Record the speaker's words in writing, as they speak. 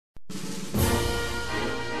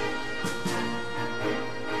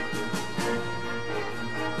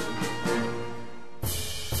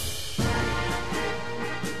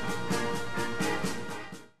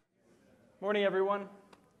Morning, everyone.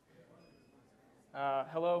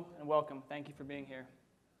 Hello and welcome. Thank you for being here.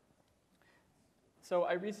 So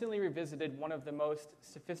I recently revisited one of the most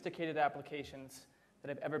sophisticated applications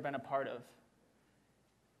that I've ever been a part of.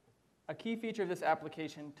 A key feature of this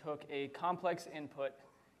application took a complex input,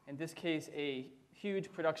 in this case a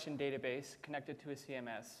huge production database connected to a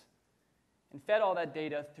CMS, and fed all that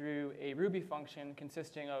data through a Ruby function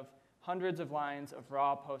consisting of hundreds of lines of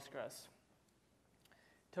raw Postgres.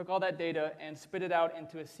 Took all that data and spit it out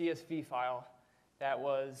into a CSV file that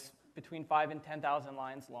was between 5,000 and 10,000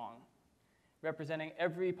 lines long, representing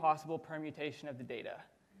every possible permutation of the data,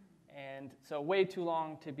 and so way too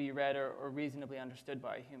long to be read or reasonably understood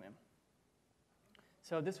by a human.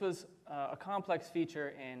 So this was a complex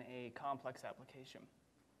feature in a complex application.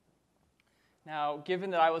 Now, given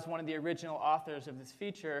that I was one of the original authors of this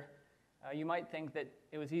feature, you might think that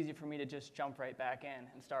it was easy for me to just jump right back in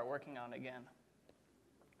and start working on it again.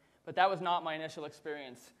 But that was not my initial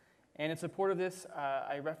experience. And in support of this,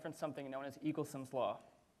 I referenced something known as Eagleson's Law.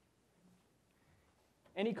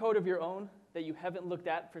 Any code of your own that you haven't looked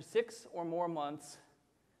at for 6 or more months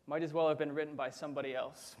might as well have been written by somebody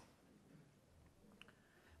else.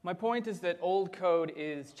 My point is that old code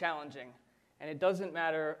is challenging, and it doesn't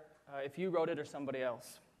matter if you wrote it or somebody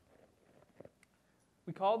else.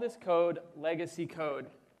 We call this code legacy code,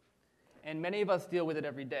 and many of us deal with it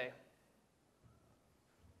every day.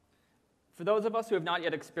 For those of us who have not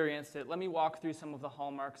yet experienced it, let me walk through some of the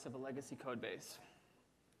hallmarks of a legacy code base.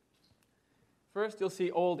 First, you'll see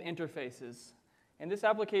old interfaces. In this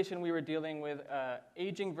application, we were dealing with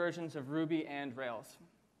aging versions of Ruby and Rails.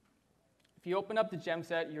 If you open up the gem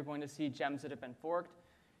set, you're going to see gems that have been forked,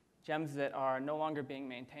 gems that are no longer being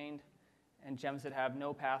maintained, and gems that have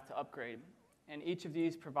no path to upgrade. And each of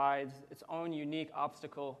these provides its own unique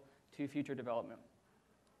obstacle to future development.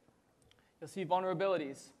 You'll see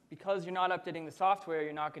vulnerabilities. Because you're not updating the software,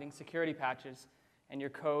 you're not getting security patches, and your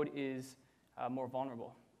code is more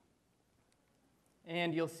vulnerable.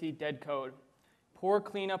 And you'll see dead code. Poor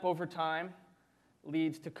cleanup over time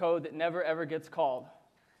leads to code that never, ever gets called.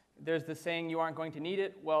 There's the saying, you aren't going to need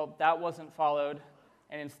it. Well, that wasn't followed,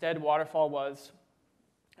 and instead waterfall was.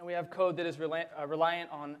 And we have code that is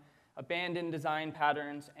reliant on abandoned design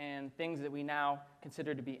patterns and things that we now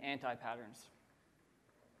consider to be anti-patterns.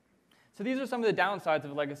 So these are some of the downsides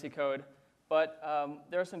of legacy code, but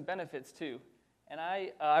there are some benefits too. And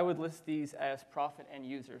I would list these as profit and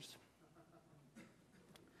users.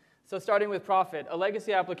 So starting with profit, a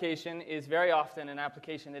legacy application is very often an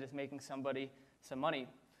application that is making somebody some money.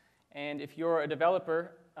 And if you're a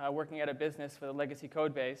developer working at a business with a legacy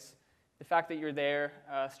code base, the fact that you're there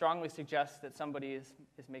strongly suggests that somebody is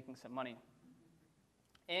making some money.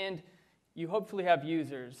 And you hopefully have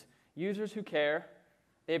users who care.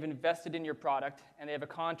 They've invested in your product, and they have a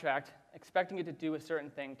contract expecting it to do a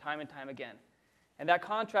certain thing time and time again. And that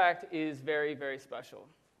contract is very, very special.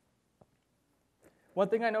 One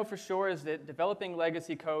thing I know for sure is that developing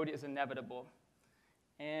legacy code is inevitable.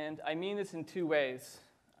 And I mean this in 2 ways.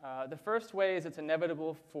 The first way is it's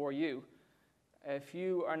inevitable for you. If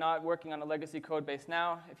you are not working on a legacy code base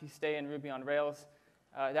now, if you stay in Ruby on Rails,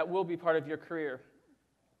 that will be part of your career.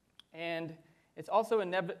 And it's also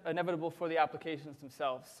inevitable for the applications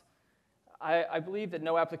themselves. I believe that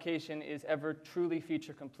no application is ever truly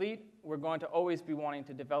feature complete. We're going to always be wanting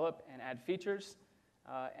to develop and add features,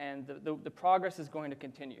 and the progress is going to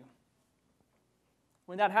continue.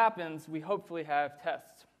 When that happens, we hopefully have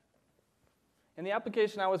tests. In the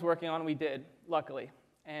application I was working on, we did, luckily.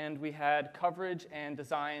 And we had coverage and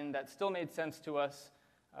design that still made sense to us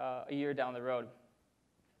a year down the road.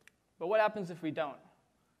 But what happens if we don't?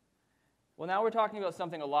 Well, now we're talking about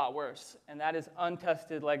something a lot worse, and that is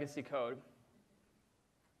untested legacy code.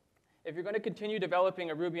 If you're going to continue developing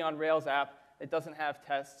a Ruby on Rails app that doesn't have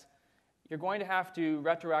tests, you're going to have to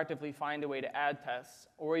retroactively find a way to add tests,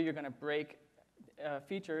 or you're going to break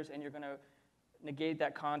features and you're going to negate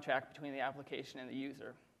that contract between the application and the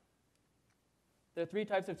user. There are 3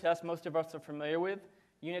 types of tests most of us are familiar with: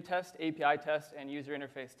 unit test, API test, and user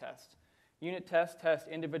interface test. Unit tests test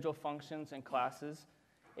individual functions and classes.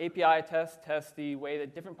 API tests test the way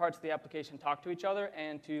that different parts of the application talk to each other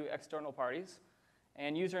and to external parties.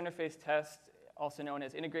 And user interface tests, also known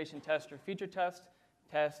as integration test or feature test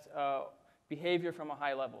behavior from a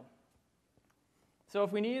high level. So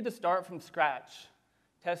if we needed to start from scratch,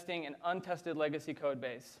 testing an untested legacy code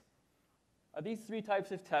base, are these 3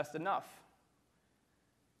 types of tests enough?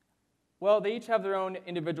 Well, they each have their own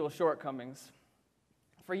individual shortcomings.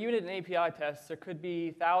 For unit and API tests, there could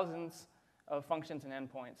be thousands of functions and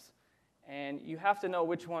endpoints. And you have to know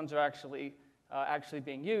which ones are actually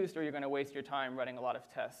being used, or you're going to waste your time running a lot of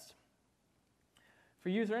tests. For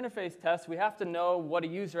user interface tests, we have to know what a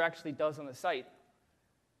user actually does on the site.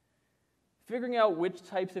 Figuring out which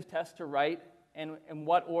types of tests to write and in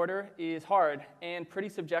what order is hard and pretty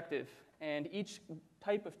subjective, and each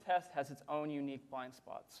type of test has its own unique blind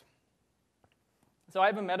spots. So I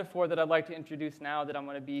have a metaphor that I'd like to introduce now that I'm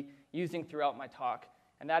going to be using throughout my talk,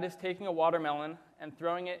 and that is taking a watermelon and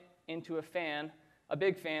throwing it into a fan, a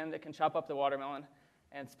big fan that can chop up the watermelon,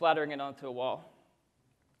 and splattering it onto a wall.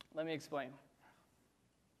 Let me explain.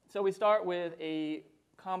 So we start with a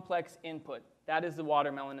complex input. That is the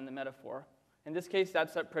watermelon in the metaphor. In this case,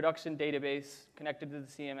 that's a production database connected to the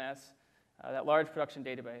CMS, that large production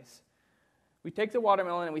database. We take the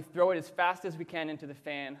watermelon and we throw it as fast as we can into the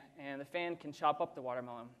fan, and the fan can chop up the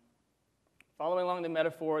watermelon. Following along the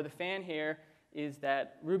metaphor, the fan here is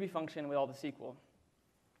that Ruby function with all the SQL.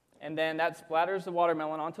 And then that splatters the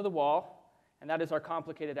watermelon onto the wall, and that is our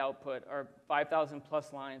complicated output, our 5,000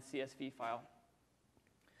 plus line CSV file.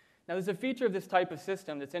 Now there's a feature of this type of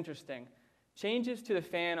system that's interesting. Changes to the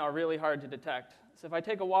fan are really hard to detect. So if I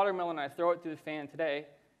take a watermelon and I throw it through the fan today,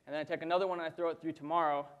 and then I take another one and I throw it through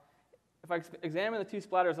tomorrow, if I examine the two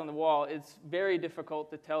splatters on the wall, it's very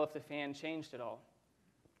difficult to tell if the fan changed at all.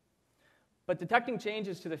 But detecting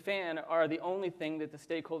changes to the fan are the only thing that the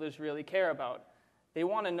stakeholders really care about. They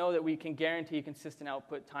want to know that we can guarantee consistent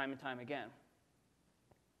output time and time again.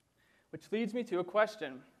 Which leads me to a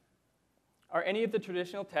question. Are any of the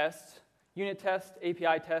traditional tests, unit test,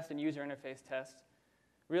 API test, and user interface test,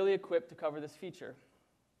 really equipped to cover this feature?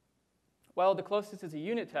 Well, the closest is a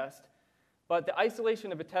unit test, but the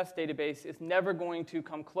isolation of a test database is never going to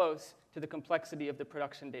come close to the complexity of the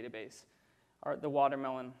production database, or the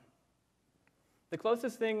watermelon. The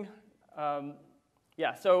closest thing,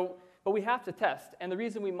 but we have to test. And the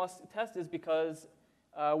reason we must test is because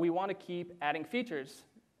we want to keep adding features,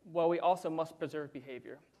 while we also must preserve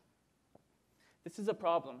behavior. This is a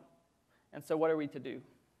problem. And so what are we to do?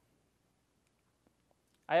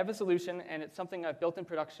 I have a solution, and it's something I've built in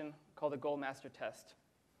production called a goal master test.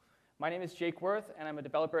 My name is Jake Worth, and I'm a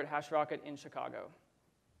developer at HashRocket in Chicago.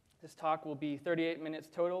 This talk will be 38 minutes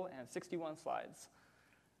total and 61 slides.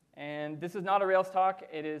 And this is not a Rails talk,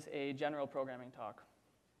 it is a general programming talk.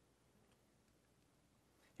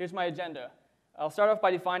 Here's my agenda. I'll start off by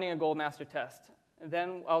defining a goal master test. And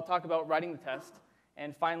then I'll talk about writing the test.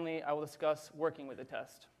 And finally, I will discuss working with the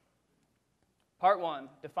test. Part 1,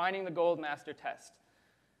 defining the goal master test.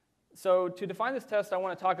 So to define this test, I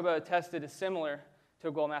want to talk about a test that is similar to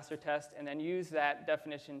a goal master test, and then use that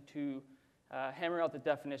definition to hammer out the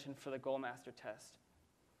definition for the goal master test.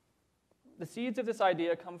 The seeds of this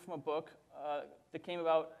idea come from a book that came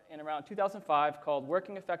about in around 2005 called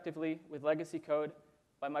Working Effectively with Legacy Code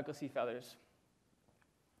by Michael C. Feathers.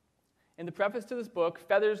 In the preface to this book,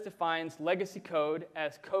 Feathers defines legacy code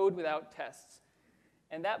as code without tests,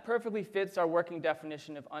 and that perfectly fits our working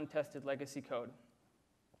definition of untested legacy code.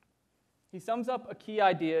 He sums up a key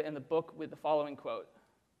idea in the book with the following quote.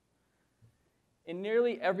 In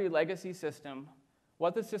nearly every legacy system,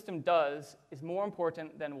 what the system does is more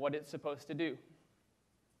important than what it's supposed to do.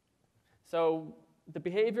 So the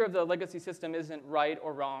behavior of the legacy system isn't right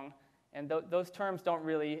or wrong, and those terms don't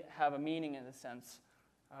really have a meaning in a sense.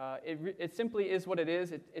 It simply is what it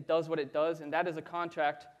is, it does what it does, and that is a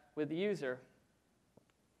contract with the user.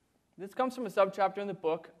 This comes from a subchapter in the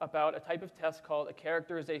book about a type of test called a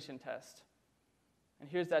characterization test. And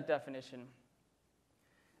here's that definition.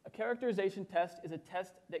 A characterization test is a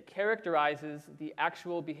test that characterizes the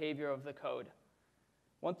actual behavior of the code.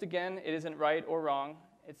 Once again, it isn't right or wrong.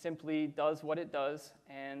 It simply does what it does,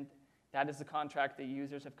 and that is the contract that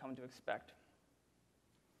users have come to expect.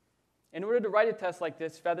 In order to write a test like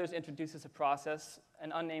this, Feathers introduces a process,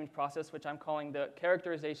 an unnamed process, which I'm calling the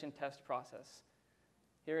characterization test process.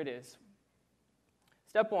 Here it is.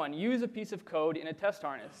 Step 1, use a piece of code in a test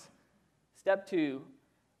harness. Step 2,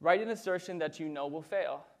 write an assertion that you know will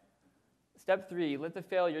fail. Step 3, let the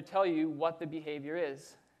failure tell you what the behavior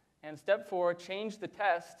is. And step 4, change the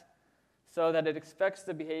test so that it expects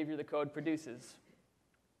the behavior the code produces.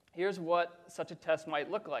 Here's what such a test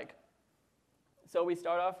might look like. So we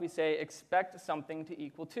start off, we say expect something to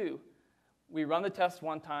equal 2. We run the test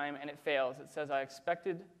one time and it fails. It says I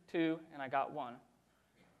expected 2 and I got 1.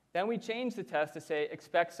 Then we change the test to say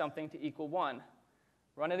expect something to equal 1.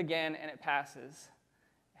 Run it again and it passes.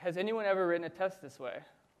 Has anyone ever written a test this way?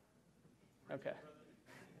 Okay.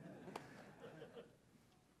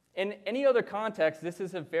 In any other context, this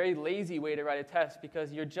is a very lazy way to write a test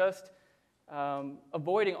because you're just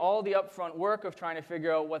avoiding all the upfront work of trying to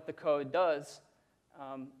figure out what the code does.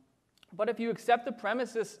 But if you accept the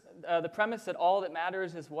premise that all that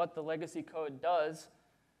matters is what the legacy code does,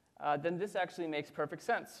 then this actually makes perfect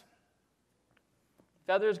sense.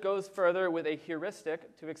 Feathers goes further with a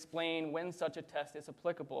heuristic to explain when such a test is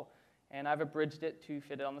applicable, and I've abridged it to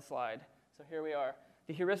fit it on the slide. So here we are.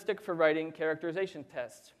 The heuristic for writing characterization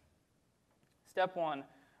tests. Step 1,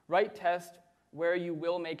 write test where you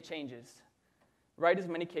will make changes. Write as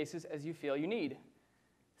many cases as you feel you need.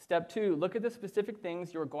 Step 2, look at the specific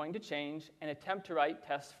things you're going to change and attempt to write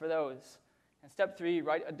tests for those. And step 3,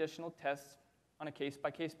 write additional tests on a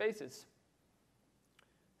case-by-case basis.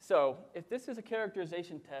 So, if this is a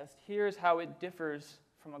characterization test, here's how it differs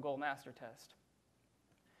from a goal master test.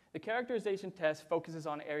 The characterization test focuses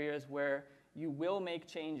on areas where you will make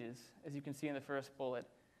changes, as you can see in the first bullet.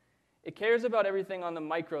 It cares about everything on the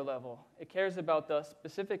micro level. It cares about the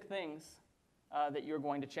specific things that you're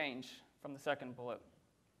going to change from the second bullet.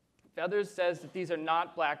 Feathers says that these are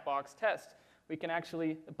not black box tests. We can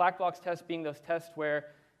actually, the black box tests being those tests where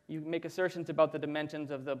you make assertions about the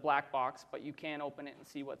dimensions of the black box, but you can't open it and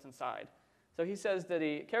see what's inside. So he says that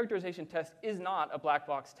a characterization test is not a black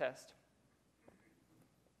box test.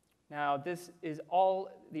 Now, this is all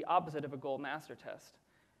the opposite of a goal master test.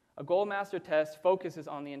 A goal master test focuses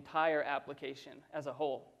on the entire application as a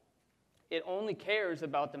whole. It only cares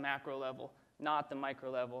about the macro level, not the micro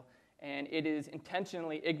level, and it is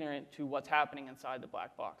intentionally ignorant to what's happening inside the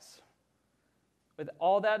black box. With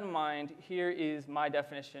all that in mind, here is my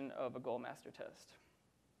definition of a goal master test.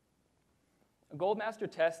 A goal master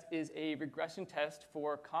test is a regression test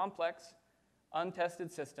for complex,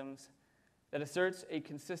 untested systems that asserts a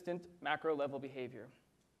consistent macro-level behavior.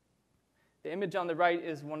 The image on the right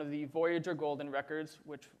is one of the Voyager Golden records,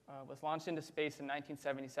 which was launched into space in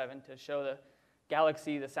 1977 to show the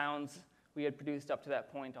galaxy the sounds we had produced up to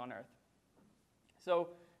that point on Earth. So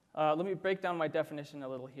let me break down my definition a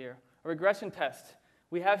little here. A regression test.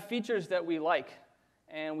 We have features that we like,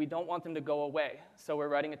 and we don't want them to go away, so we're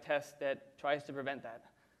writing a test that tries to prevent that.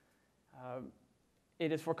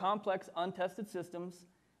 It is for complex, untested systems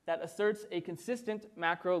that asserts a consistent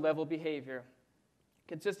macro-level behavior.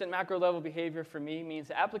 Consistent macro-level behavior for me means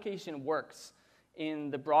the application works in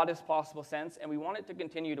the broadest possible sense, and we want it to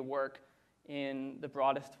continue to work in the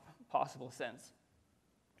broadest possible sense.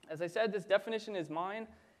 As I said, this definition is mine,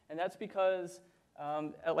 and that's because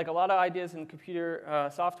like a lot of ideas in computer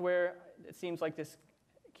software, it seems like this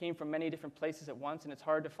came from many different places at once, and it's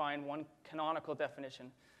hard to find one canonical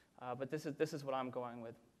definition. But this is what I'm going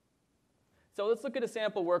with. So let's look at a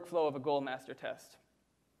sample workflow of a goal master test.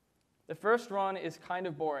 The first run is kind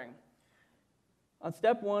of boring. On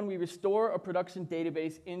step 1, we restore a production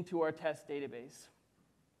database into our test database.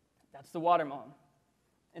 That's the watermelon.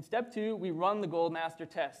 In step 2, we run the goal master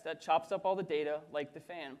test. That chops up all the data like the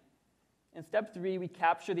fan. In step 3, we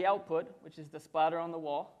capture the output, which is the splatter on the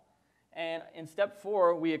wall. And in step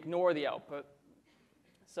 4, we ignore the output.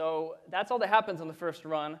 So that's all that happens on the first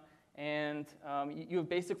run. And you have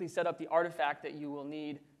basically set up the artifact that you will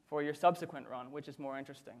need for your subsequent run, which is more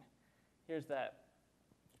interesting. Here's that.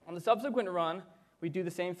 On the subsequent run, we do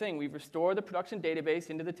the same thing. We restore the production database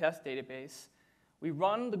into the test database. We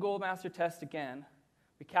run the goal master test again.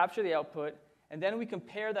 We capture the output. And then we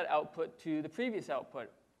compare that output to the previous output.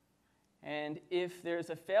 And if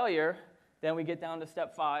there's a failure, then we get down to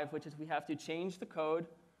step 5, which is we have to change the code,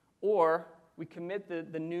 or we commit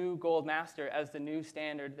the new gold master as the new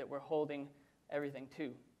standard that we're holding everything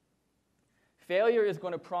to. Failure is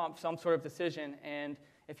going to prompt some sort of decision, and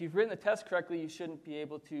if you've written the test correctly, you shouldn't be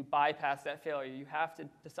able to bypass that failure. You have to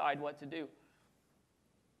decide what to do.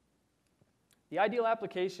 The ideal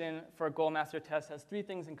application for a goal master test has 3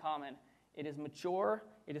 things in common. It is mature,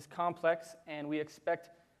 it is complex, and we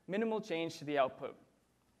expect minimal change to the output.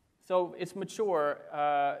 So it's mature.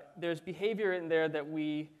 There's behavior in there that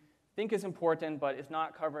we think is important, but is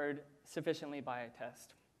not covered sufficiently by a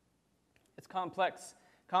test. It's complex.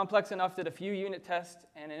 Complex enough that a few unit tests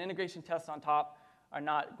and an integration test on top are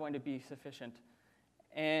not going to be sufficient.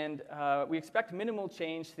 And we expect minimal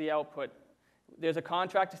change to the output. There's a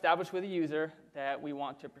contract established with a user that we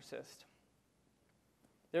want to persist.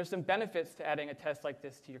 There's some benefits to adding a test like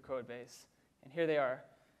this to your code base, and here they are.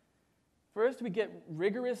 First, we get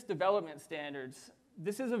rigorous development standards.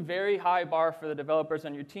 This is a very high bar for the developers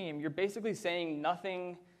on your team. You're basically saying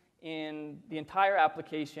nothing in the entire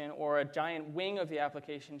application or a giant wing of the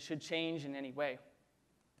application should change in any way.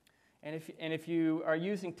 And if you are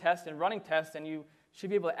using tests and running tests, then you should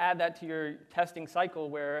be able to add that to your testing cycle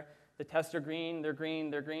where the tests are green, they're green,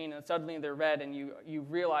 they're green, and suddenly they're red, and you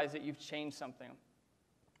realize that you've changed something.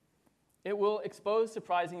 It will expose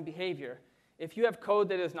surprising behavior. If you have code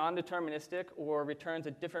that is non-deterministic or returns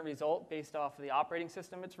a different result based off of the operating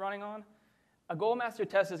system it's running on, a goal master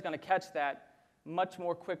test is going to catch that much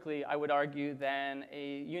more quickly, I would argue, than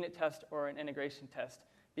a unit test or an integration test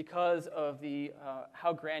because of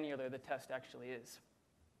how granular the test actually is.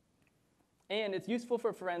 And it's useful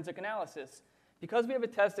for forensic analysis. Because we have a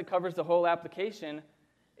test that covers the whole application,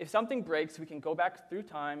 if something breaks, we can go back through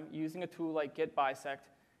time using a tool like git bisect,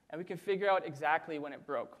 and we can figure out exactly when it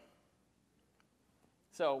broke.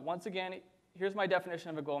 So once again, here's my definition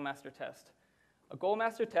of a goalmaster test. A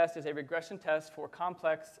goalmaster test is a regression test for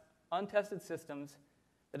complex, untested systems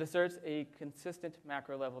that asserts a consistent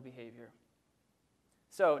macro-level behavior.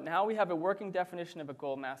 So now we have a working definition of a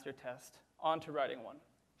goalmaster test. On to writing one.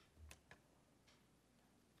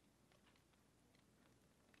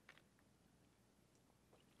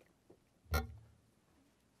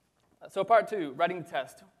 So part 2, writing the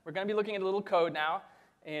test. We're going to be looking at a little code now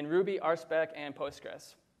in Ruby, RSpec, and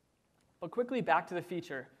Postgres. But quickly back to the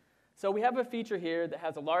feature. So we have a feature here that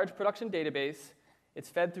has a large production database. It's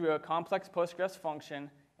fed through a complex Postgres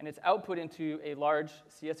function, and it's output into a large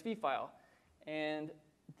CSV file. And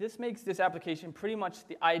this makes this application pretty much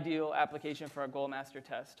the ideal application for a goalmaster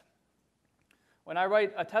test. When I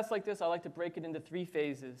write a test like this, I like to break it into 3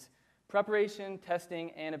 phases: preparation,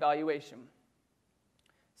 testing, and evaluation.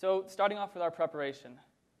 So starting off with our preparation.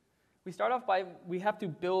 We start off by, we have to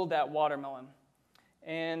build that watermelon.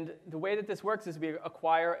 And the way that this works is we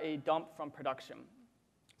acquire a dump from production.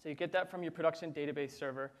 So you get that from your production database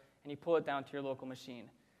server, and you pull it down to your local machine.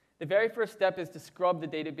 The very first step is to scrub the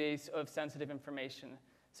database of sensitive information.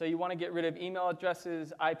 So you want to get rid of email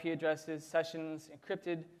addresses, IP addresses, sessions,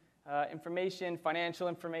 encrypted information, financial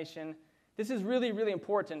information. This is really, really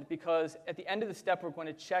important because at the end of the step, we're going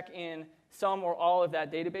to check in some or all of that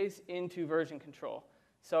database into version control.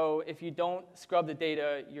 So if you don't scrub the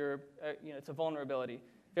data, it's a vulnerability.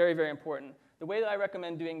 Very, very important. The way that I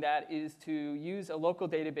recommend doing that is to use a local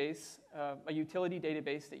database, a utility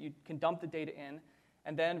database that you can dump the data in,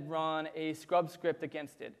 and then run a scrub script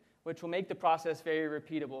against it, which will make the process very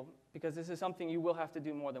repeatable, because this is something you will have to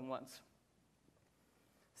do more than once.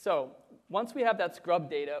 So once we have that scrub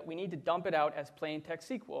data, we need to dump it out as plain text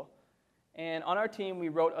SQL. And on our team, we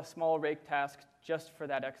wrote a small rake task just for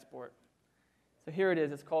that export. So here it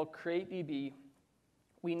is. It's called createdb.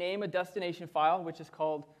 We name a destination file, which is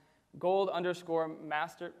called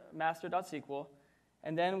gold_master.sql.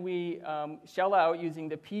 And then we shell out using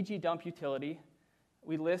the pgdump utility.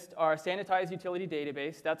 We list our sanitized utility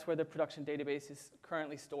database. That's where the production database is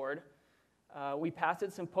currently stored. We pass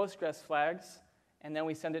it some Postgres flags, and then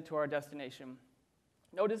we send it to our destination.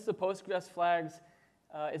 Notice the Postgres flags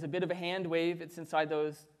is a bit of a hand wave. It's inside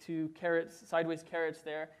those 2 sideways carrots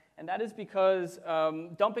there. And that is because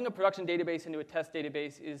dumping a production database into a test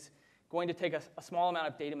database is going to take a small amount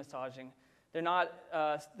of data massaging. They're not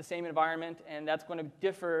the same environment, and that's going to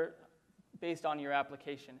differ based on your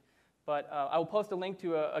application. But I will post a link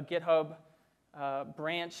to a GitHub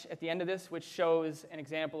branch at the end of this, which shows an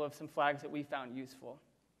example of some flags that we found useful.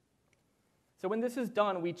 So when this is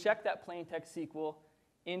done, we check that plain text SQL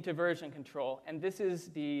into version control. And this is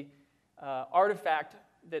the artifact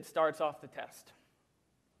that starts off the test.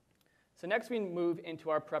 So next we move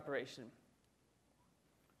into our preparation,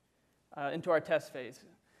 into our test phase.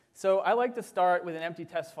 So I like to start with an empty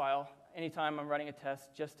test file anytime I'm running a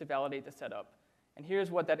test just to validate the setup. And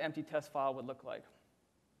here's what that empty test file would look like.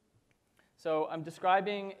 So I'm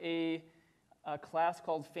describing a class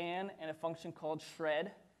called fan and a function called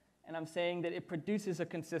shred, and I'm saying that it produces a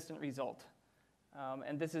consistent result.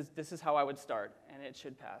 And this is how I would start, and it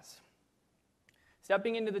should pass.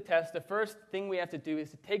 Stepping into the test, the first thing we have to do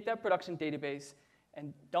is to take that production database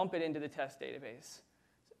and dump it into the test database.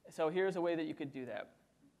 So here's a way that you could do that.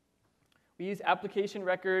 We use application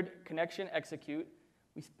record connection execute.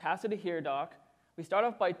 We pass it a here doc. We start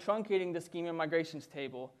off by truncating the schema migrations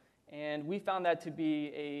table, and we found that to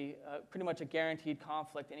be pretty much a guaranteed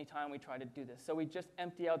conflict anytime we try to do this. So we just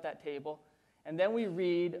empty out that table, and then we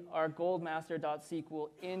read our goldmaster.sql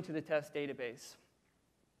into the test database.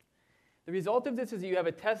 The result of this is you have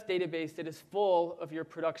a test database that is full of your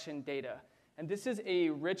production data. And this is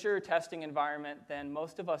a richer testing environment than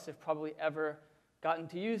most of us have probably ever gotten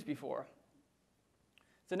to use before.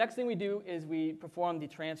 So next thing we do is we perform the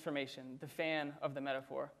transformation, the fan of the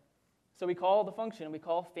metaphor. So we call the function, we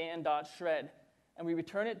call fan.shred, and we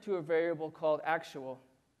return it to a variable called actual.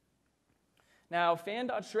 Now,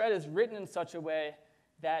 fan.shred is written in such a way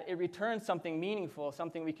that it returns something meaningful,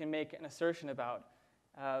 something we can make an assertion about.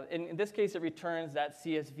 In this case, it returns that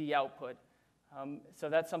CSV output. So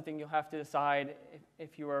that's something you'll have to decide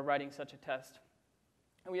if you are writing such a test.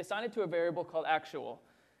 And we assign it to a variable called actual.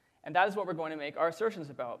 And that is what we're going to make our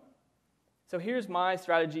assertions about. So here's my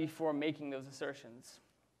strategy for making those assertions.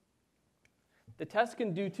 the test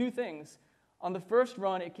can do two things. On the first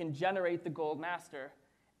run, it can generate the gold master.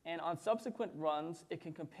 And on subsequent runs, it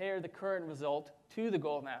can compare the current result to the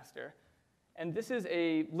gold master. And this is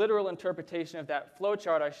a literal interpretation of that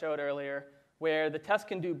flowchart I showed earlier, where the test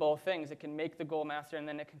can do both things. It can make the gold master, and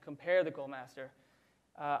then it can compare the gold master.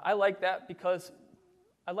 I like that because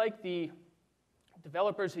I like the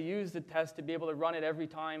developers who use the test to be able to run it every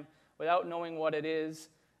time without knowing what it is,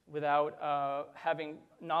 without having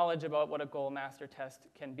knowledge about what a gold master test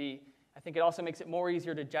can be. I think it also makes it more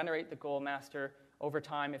easier to generate the gold master over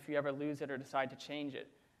time if you ever lose it or decide to change it.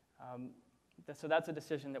 So that's a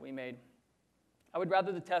decision that we made. I would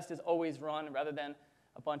rather the test is always run rather than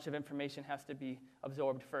a bunch of information has to be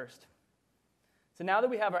absorbed first. So now that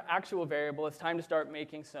we have our actual variable, it's time to start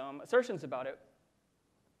making some assertions about it.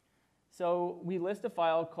 So we list a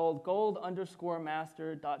file called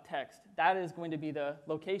gold_master.txt. That is going to be the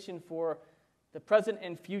location for the present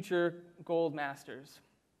and future gold masters.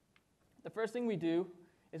 The first thing we do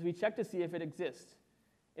is we check to see if it exists.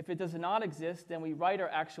 If it does not exist, then we write our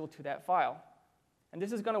actual to that file. And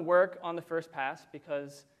this is going to work on the first pass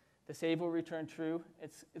because the save will return true.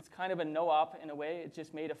 It's kind of a no-op in a way. It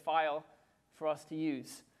just made a file for us to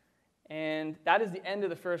use. And that is the end of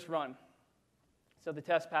the first run. So the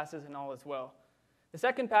test passes and all is well. The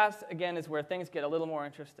second pass, again, is where things get a little more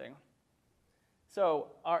interesting. So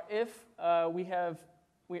our if our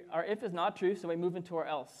if is not true, so we move into our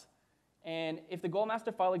else. And if the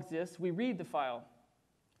goldmaster file exists, we read the file.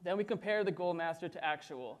 Then we compare the goldmaster to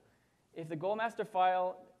actual. If the goldmaster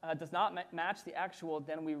file does not match the actual,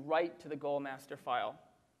 then we write to the goldmaster file.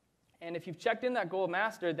 And if you've checked in that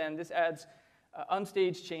goldmaster, then this adds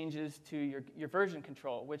unstaged changes to your version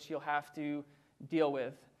control, which you'll have to deal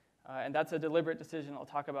with. And that's a deliberate decision I'll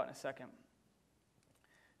talk about in a second.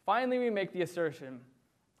 Finally, we make the assertion.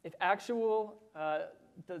 If actual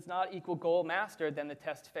does not equal goldmaster, then the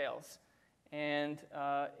test fails. And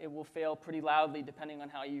it will fail pretty loudly depending on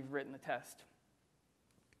how you've written the test.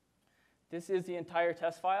 This is the entire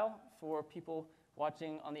test file for people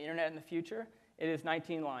watching on the internet in the future. It is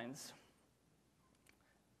 19 lines.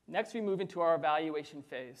 Next, we move into our evaluation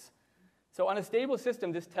phase. So on a stable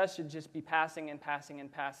system, this test should just be passing and passing and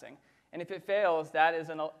passing. And if it fails, that is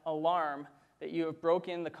an alarm that you have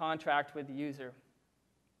broken the contract with the user.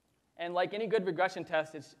 And like any good regression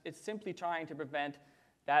test, it's simply trying to prevent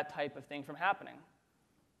that type of thing from happening.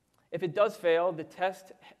 If it does fail, the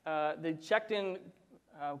checked-in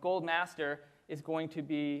gold master is going to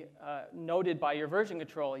be noted by your version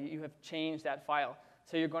control. You have changed that file,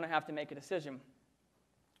 so you're going to have to make a decision.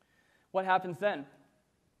 What happens then?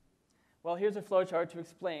 Well, here's a flowchart to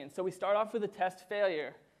explain. So we start off with a test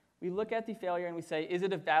failure. We look at the failure and we say, is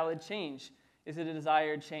it a valid change? Is it a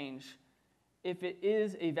desired change? If it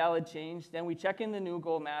is a valid change, then we check in the new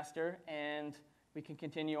gold master and we can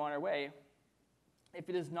continue on our way. If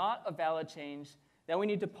it is not a valid change, then we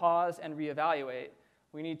need to pause and reevaluate.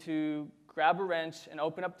 We need to grab a wrench and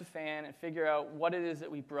open up the fan and figure out what it is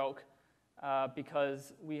that we broke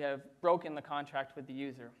because we have broken the contract with the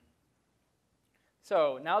user.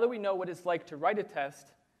 So now that we know what it's like to write a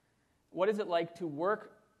test, what is it like to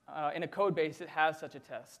work in a code base that has such a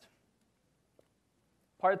test?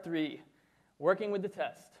 Part 3, working with the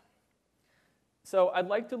test. So I'd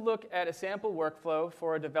like to look at a sample workflow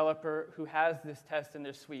for a developer who has this test in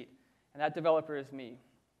their suite, and that developer is me.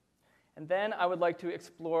 And then I would like to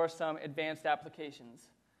explore some advanced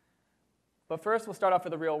applications. But first, we'll start off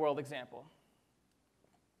with a real-world example.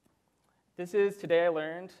 This is Today I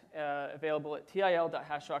Learned, available at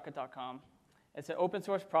til.hashrocket.com. It's an open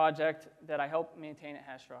source project that I help maintain at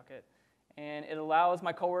HashRocket. And it allows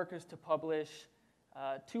my coworkers to publish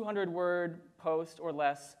 200-word posts or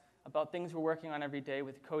less about things we're working on every day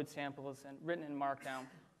with code samples and written in Markdown.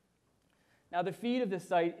 Now, the feed of this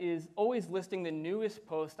site is always listing the newest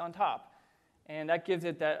post on top. And that gives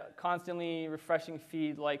it that constantly refreshing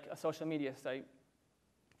feed like a social media site.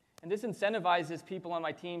 And this incentivizes people on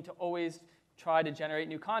my team to always try to generate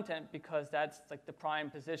new content because that's like the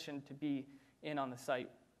prime position to be in on the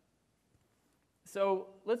site. So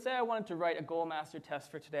let's say I wanted to write a gold master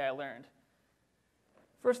test for Today I Learned.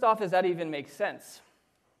 First off, does that even make sense?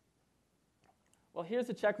 Well, here's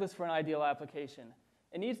a checklist for an ideal application.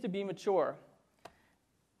 It needs to be mature.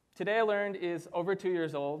 Today I Learned is over 2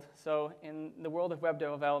 years old, so in the world of web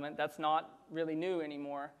development, that's not really new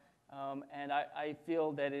anymore. And I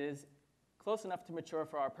feel that it is close enough to mature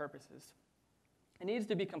for our purposes. It needs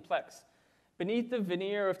to be complex. Beneath the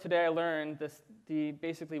veneer of Today I Learned, the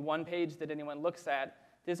basically one page that anyone looks at,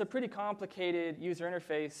 there's a pretty complicated user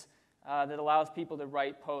interface that allows people to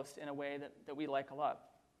write posts in a way that we like a lot.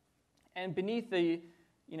 And beneath the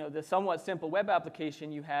the somewhat simple web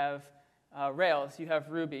application, you have Rails, you have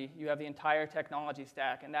Ruby, you have the entire technology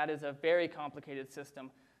stack, and that is a very complicated system.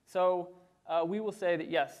 So we will say that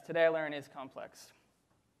yes, Today I Learn is complex.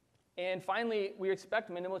 And finally, we expect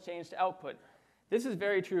minimal change to output. This is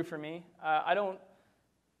very true for me.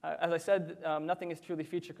 As I said, nothing is truly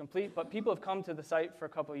feature complete, but people have come to the site for a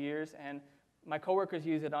couple of years, and my coworkers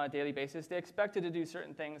use it on a daily basis. They expect it to do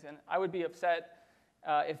certain things, and I would be upset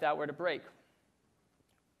if that were to break.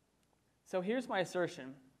 So here's my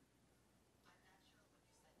assertion.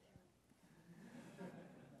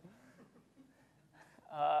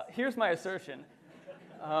 Here's my assertion.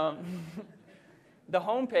 The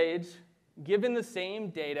home page, given the same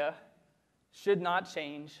data, should not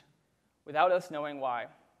change without us knowing why.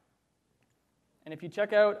 And if you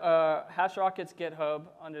check out HashRocket's GitHub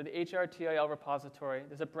under the HRTIL repository,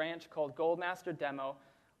 there's a branch called Goldmaster Demo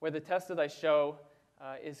where the test that I show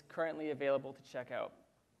is currently available to check out.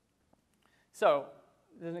 So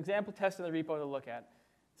there's an example test in the repo to look at.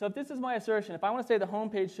 So if this is my assertion, if I want to say the home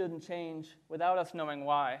page shouldn't change without us knowing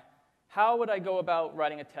why, how would I go about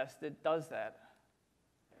writing a test that does that?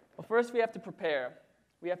 Well, first we have to prepare.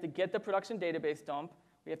 We have to get the production database dump.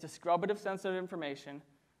 We have to scrub it of sensitive information.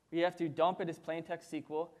 We have to dump it as plain text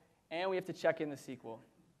SQL, and we have to check in the SQL.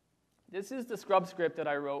 This is the scrub script that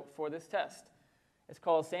I wrote for this test. It's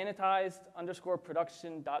called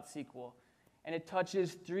sanitized_production.sql, and it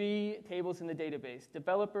touches 3 tables in the database: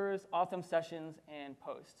 developers, autumn sessions, and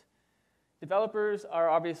post. Developers are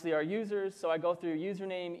obviously our users, so I go through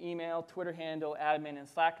username, email, Twitter handle, admin, and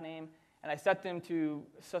Slack name, and I set them to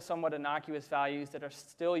somewhat innocuous values that are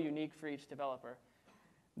still unique for each developer.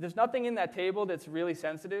 There's nothing in that table that's really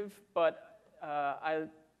sensitive, but I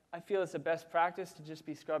feel it's the best practice to just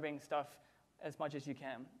be scrubbing stuff as much as you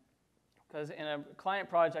can, because in a client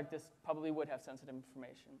project, this probably would have sensitive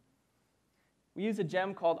information. We use a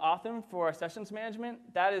gem called Autumn for our sessions management.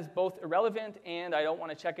 That is both irrelevant, and I don't want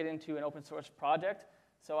to check it into an open source project,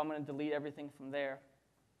 so I'm going to delete everything from there.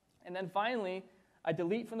 And then finally, I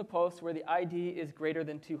delete from the post where the ID is greater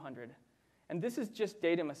than 200. And this is just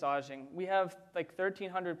data massaging. We have like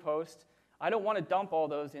 1,300 posts. I don't want to dump all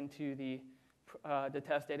those into the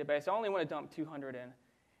test database. I only want to dump 200 in.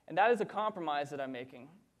 And that is a compromise that I'm making.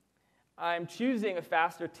 I'm choosing a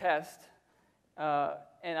faster test,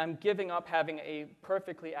 and I'm giving up having a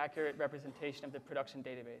perfectly accurate representation of the production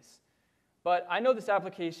database. But I know this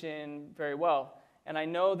application very well, and I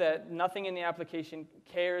know that nothing in the application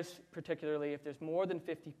cares particularly if there's more than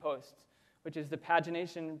 50 posts, which is the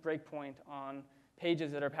pagination breakpoint on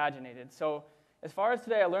pages that are paginated. So as far as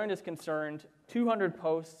Today I Learned is concerned, 200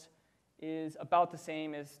 posts is about the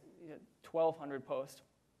same as 1,200 posts.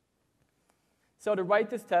 So to write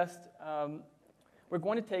this test, we're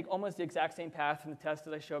going to take almost the exact same path from the test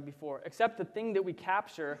that I showed before, except the thing that we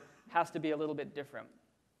capture has to be a little bit different.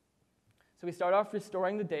 So we start off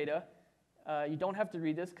restoring the data. You don't have to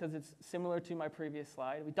read this because it's similar to my previous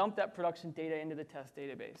slide. We dump that production data into the test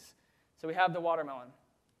database. So we have the watermelon.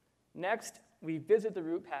 Next, we visit the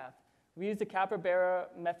root path. We use the capybara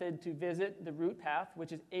method to visit the root path,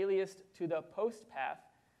 which is aliased to the post path.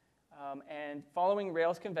 And following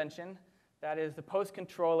Rails convention, that is the post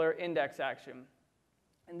controller index action.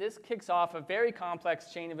 And this kicks off a very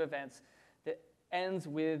complex chain of events that ends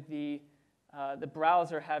with the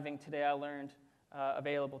browser having Today I Learned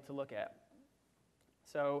available to look at.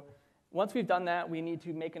 So once we've done that, we need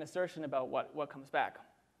to make an assertion about what comes back.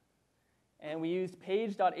 And we used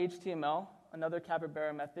page.html, another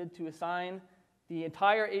capybara method, to assign the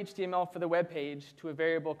entire HTML for the web page to a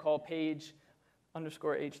variable called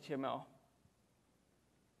page_HTML.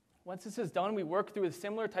 Once this is done, we work through a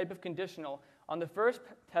similar type of conditional. On the first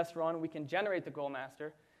test run, we can generate the goal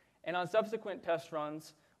master, and on subsequent test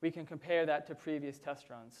runs, we can compare that to previous test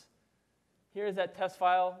runs. Here's that test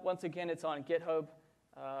file. Once again, it's on GitHub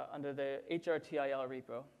under the HRTIL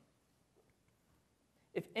repo.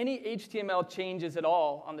 If any HTML changes at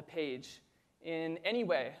all on the page in any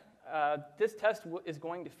way, this test is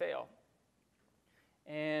going to fail.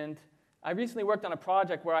 And I recently worked on a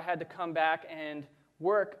project where I had to come back and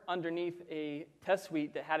work underneath a test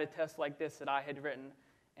suite that had a test like this that I had written.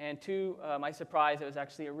 And to my surprise, it was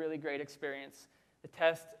actually a really great experience. The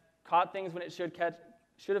test caught things when it should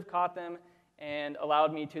have caught them and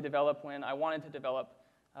allowed me to develop when I wanted to develop.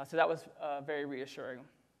 So that was very reassuring.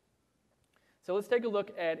 So let's take a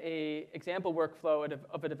look at an example workflow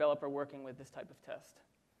of a developer working with this type of test.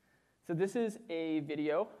 So this is a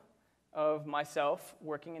video of myself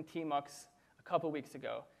working in Tmux a couple weeks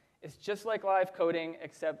ago. It's just like live coding,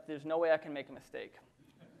 except there's no way I can make a mistake.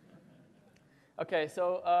 Okay,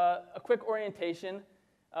 so a quick orientation.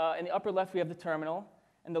 In the upper left, we have the terminal.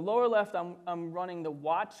 In the lower left, I'm running the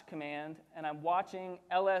watch command, and I'm watching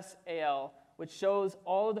lsal, which shows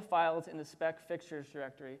all of the files in the spec fixtures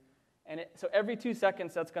directory. And so every 2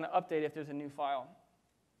 seconds, that's going to update if there's a new file.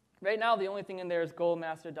 Right now, the only thing in there is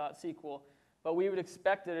goalmaster.sql, but we would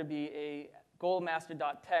expect there to be a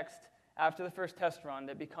goalmaster.txt after the first test run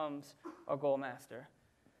that becomes our goalmaster.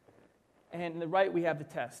 And on the right, we have the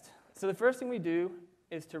test. So the first thing we do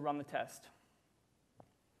is to run the test.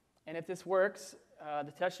 And if this works,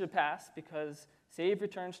 the test should pass because save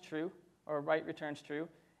returns true, or write returns true,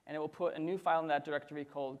 and it will put a new file in that directory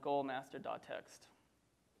called goalmaster.txt.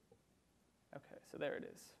 Okay, so there it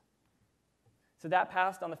is. So that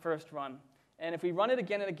passed on the first run. And if we run it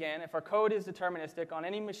again and again, if our code is deterministic on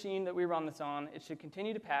any machine that we run this on, it should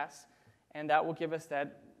continue to pass, and that will give us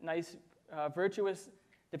that nice virtuous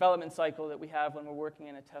development cycle that we have when we're working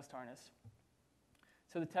in a test harness.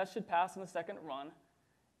 So the test should pass on the second run,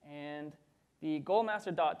 and the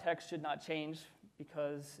goalmaster.txt should not change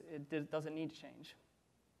because it doesn't need to change.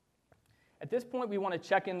 At this point, we want to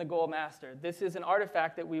check in the goalmaster. This is an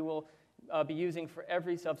artifact that we will be using for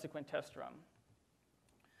every subsequent test run.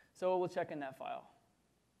 So we'll check in that file.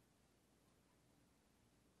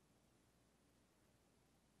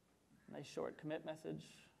 Nice short commit message.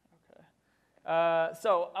 Okay.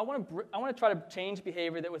 So I want to try to change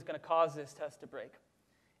behavior that was going to cause this test to break.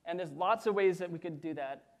 And there's lots of ways that we could do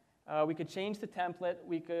that. We could change the template.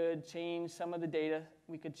 We could change some of the data.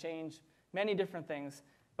 We could change many different things.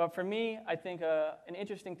 But for me, I think an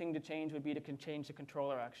interesting thing to change would be to change the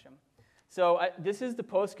controller action. So this is the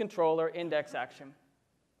post controller index action.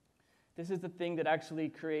 This is the thing that actually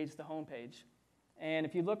creates the home page. And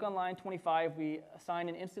if you look on line 25, we assign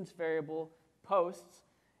an instance variable posts.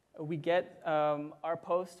 We get our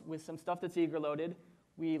post with some stuff that's eager loaded.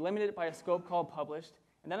 We limit it by a scope called published.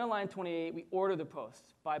 And then on line 28, we order the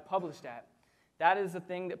posts by published at. That is the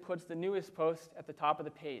thing that puts the newest post at the top of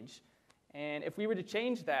the page. And if we were to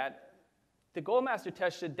change that, the goalmaster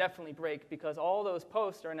test should definitely break because all those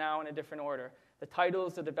posts are now in a different order. The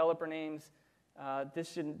titles, the developer names,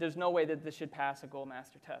 there's no way that this should pass a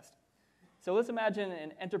goalmaster test. So let's imagine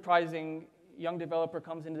an enterprising young developer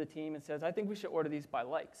comes into the team and says, I think we should order these by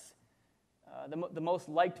likes. The most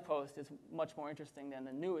liked post is much more interesting than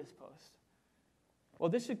the newest post. Well,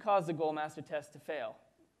 this should cause the goalmaster test to fail,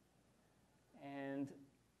 and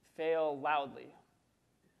fail loudly.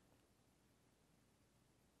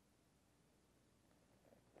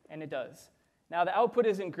 And it does. Now, the output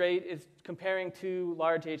isn't great. It's comparing two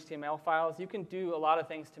large HTML files. You can do a lot of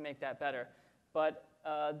things to make that better. But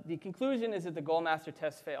the conclusion is that the goalmaster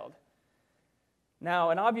test failed. Now,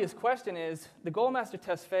 an obvious question is, the goalmaster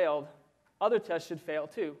test failed. Other tests should fail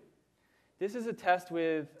too. This is a test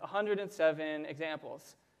with 107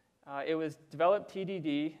 examples. It was developed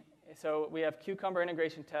TDD, so we have Cucumber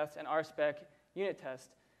integration test and RSpec unit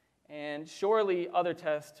test. And surely other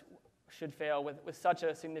tests should fail with such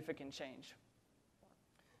a significant change.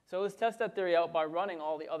 So let's test that theory out by running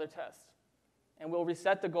all the other tests. And we'll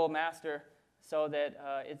reset the goalmaster so that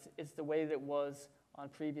it's the way that it was on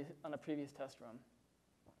a previous test run.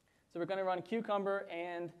 So we're going to run Cucumber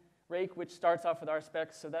and Rake, which starts off with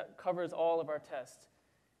RSpec, so that covers all of our tests.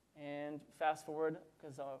 And fast forward,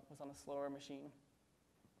 because I was on a slower machine.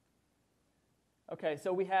 Okay,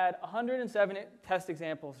 so we had 107 test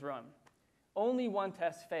examples run. Only one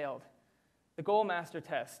test failed, the goalmaster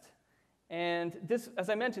test. And this, as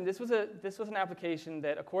I mentioned, this was an application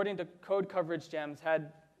that, according to Code Coverage Gems,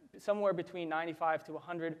 had somewhere between 95 to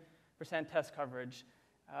 100% test coverage.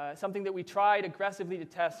 Something that we tried aggressively to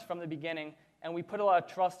test from the beginning, and we put a lot of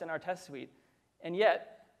trust in our test suite. And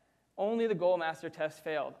yet, only the goalmaster test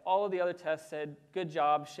failed. All of the other tests said, good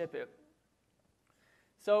job, ship it.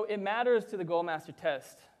 So it matters to the goalmaster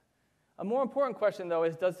test. A more important question, though,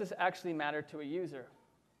 is does this actually matter to a user?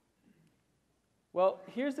 Well,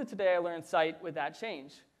 here's the Today I Learned site with that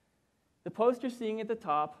change. The post you're seeing at the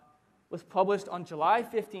top was published on July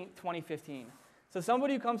 15, 2015. So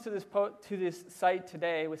somebody who comes to this site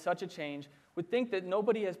today with such a change would think that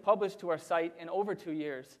nobody has published to our site in over 2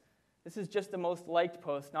 years. This is just the most liked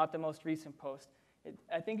post, not the most recent post.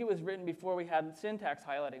 I think it was written before we had syntax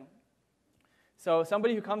highlighting. So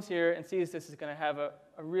somebody who comes here and sees this is going to have a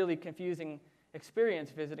really confusing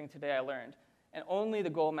experience visiting Today I Learned. And only the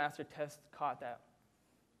goalmaster test caught that.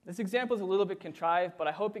 This example is a little bit contrived, but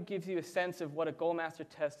I hope it gives you a sense of what a goalmaster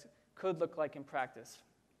test could look like in practice.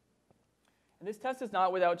 And this test is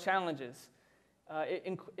not without challenges.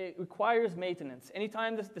 It requires maintenance.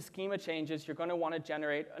 Anytime the schema changes, you're going to want to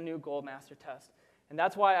generate a new goalmaster test. And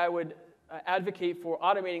that's why I would advocate for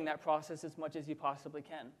automating that process as much as you possibly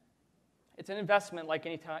can. It's an investment like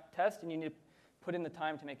any test, and you need to put in the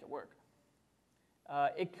time to make it work.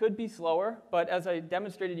 It could be slower, but as I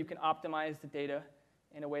demonstrated, you can optimize the data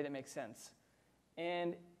in a way that makes sense.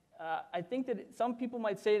 And I think that some people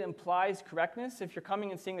might say it implies correctness. If you're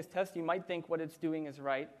coming and seeing this test, you might think what it's doing is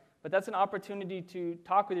right. But that's an opportunity to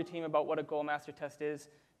talk with your team about what a goal master test is,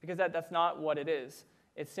 because that's not what it is.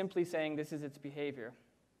 It's simply saying this is its behavior.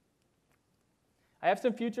 I have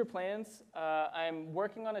some future plans. I'm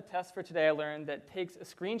working on a test for Today I Learned that takes a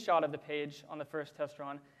screenshot of the page on the first test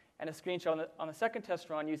run and a screenshot on the second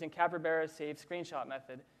test run using Capybara's save screenshot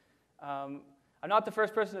method. I'm not the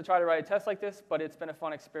first person to try to write a test like this, but it's been a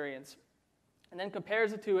fun experience. And then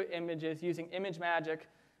compares the two images using ImageMagick,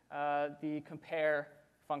 the compare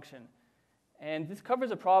function. And this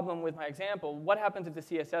covers a problem with my example. What happens if the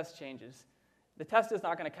CSS changes? The test is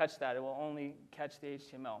not going to catch that. It will only catch the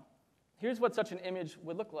HTML. Here's what such an image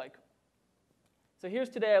would look like. So here's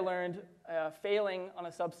Today I Learned failing on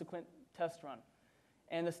a subsequent test run.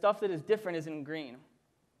 And the stuff that is different is in green.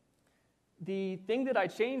 The thing that I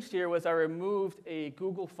changed here was I removed a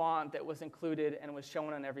Google font that was included and was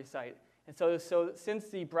shown on every site. And so since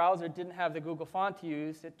the browser didn't have the Google font to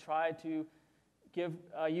use, it tried to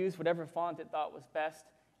use whatever font it thought was best.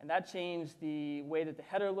 And that changed the way that the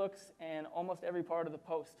header looks and almost every part of the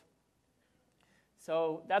post.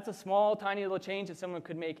 So that's a small, tiny little change that someone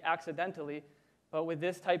could make accidentally, but with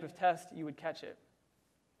this type of test, you would catch it.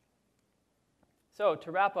 So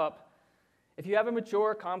to wrap up, if you have a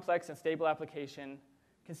mature, complex, and stable application,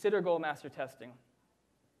 consider goal master testing.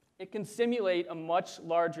 It can simulate a much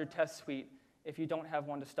larger test suite if you don't have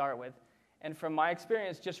one to start with. And from my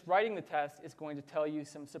experience, just writing the test is going to tell you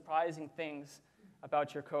some surprising things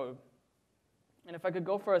about your code. And if I could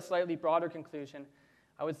go for a slightly broader conclusion,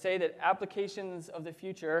 I would say that applications of the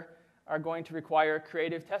future are going to require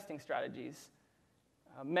creative testing strategies.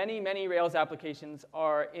 Many, many Rails applications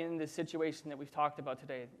are in the situation that we've talked about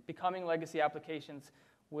today, becoming legacy applications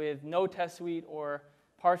with no test suite or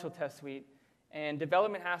partial test suite, and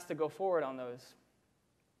development has to go forward on those.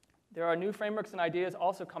 There are new frameworks and ideas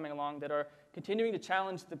also coming along that are continuing to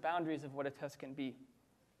challenge the boundaries of what a test can be.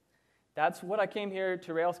 That's what I came here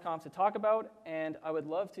to RailsConf to talk about, and I would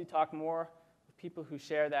love to talk more with people who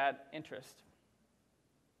share that interest.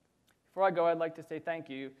 Before I go, I'd like to say thank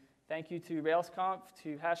you. Thank you to RailsConf,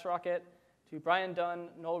 to HashRocket, to Brian Dunn,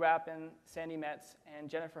 Noel Rappin, Sandy Metz, and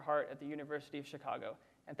Jennifer Hart at the University of Chicago.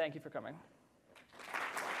 And thank you for coming.